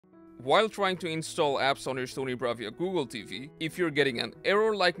while trying to install apps on your Sony Bravia Google TV, if you're getting an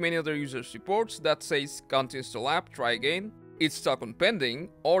error like many other users reports that says can't install app, try again, it's stuck on pending,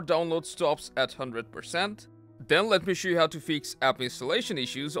 or download stops at 100%, then let me show you how to fix app installation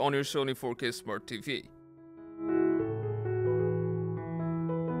issues on your Sony 4K Smart TV.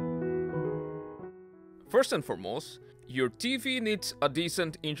 First and foremost, your TV needs a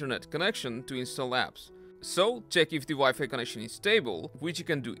decent internet connection to install apps. So check if the Wi-Fi connection is stable, which you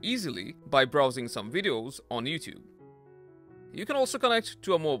can do easily by browsing some videos on YouTube. You can also connect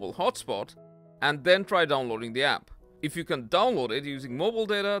to a mobile hotspot and then try downloading the app. If you can download it using mobile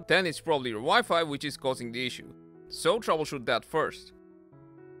data, then it's probably your Wi-Fi which is causing the issue. So troubleshoot that first.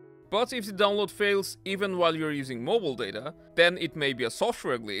 But if the download fails even while you're using mobile data, then it may be a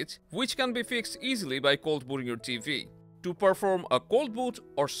software glitch, which can be fixed easily by cold booting your TV. To perform a cold boot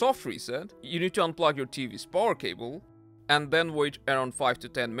or soft reset, you need to unplug your TV's power cable and then wait around 5 to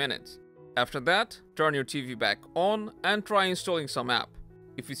 10 minutes. After that, turn your TV back on and try installing some app.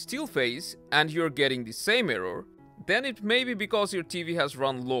 If it still fails and you're getting the same error, then it may be because your TV has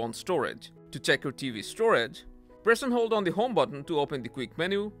run low on storage. To check your TV's storage, press and hold on the home button to open the quick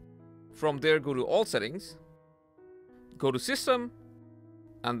menu. From there, go to All Settings, go to System,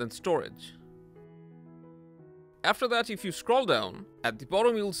 and then Storage. After that, if you scroll down, at the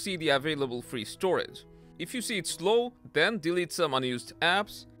bottom you'll see the available free storage. If you see it's low, then delete some unused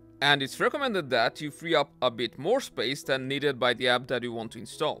apps, and it's recommended that you free up a bit more space than needed by the app that you want to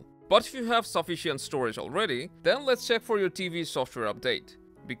install. But if you have sufficient storage already, then let's check for your TV's software update.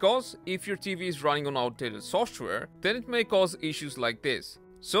 Because if your TV is running on outdated software, then it may cause issues like this.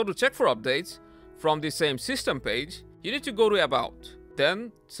 So to check for updates, from the same system page, you need to go to About,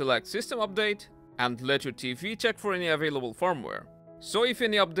 then select System Update, and let your TV check for any available firmware. So if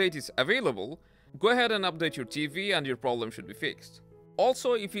any update is available, go ahead and update your TV and your problem should be fixed.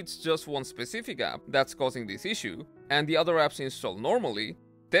 Also, if it's just one specific app that's causing this issue, and the other apps install normally,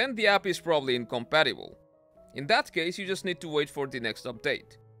 then the app is probably incompatible. In that case, you just need to wait for the next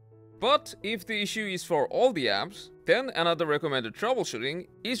update. But if the issue is for all the apps, then another recommended troubleshooting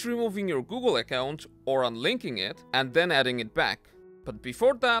is removing your Google account or unlinking it and then adding it back. But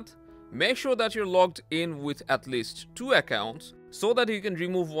before that, make sure that you're logged in with at least 2 accounts so that you can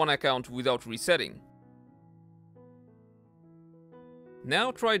remove one account without resetting.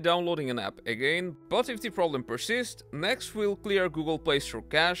 Now try downloading an app again, but if the problem persists, next we'll clear Google Play Store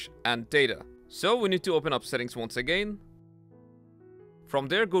cache and data. So we need to open up settings once again. From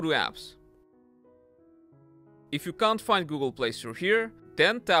there, go to apps. If you can't find Google Play Store here,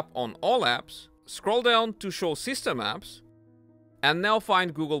 then tap on all apps, scroll down to show system apps, and now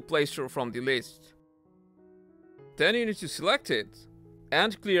find Google Play Store from the list. Then you need to select it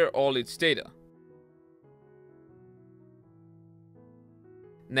and clear all its data.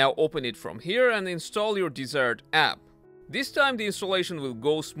 Now open it from here and install your desired app. This time the installation will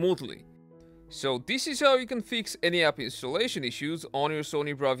go smoothly. So this is how you can fix any app installation issues on your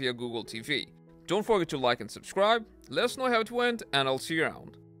Sony Bravia Google TV. Don't forget to like and subscribe, let us know how it went, and I'll see you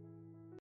around.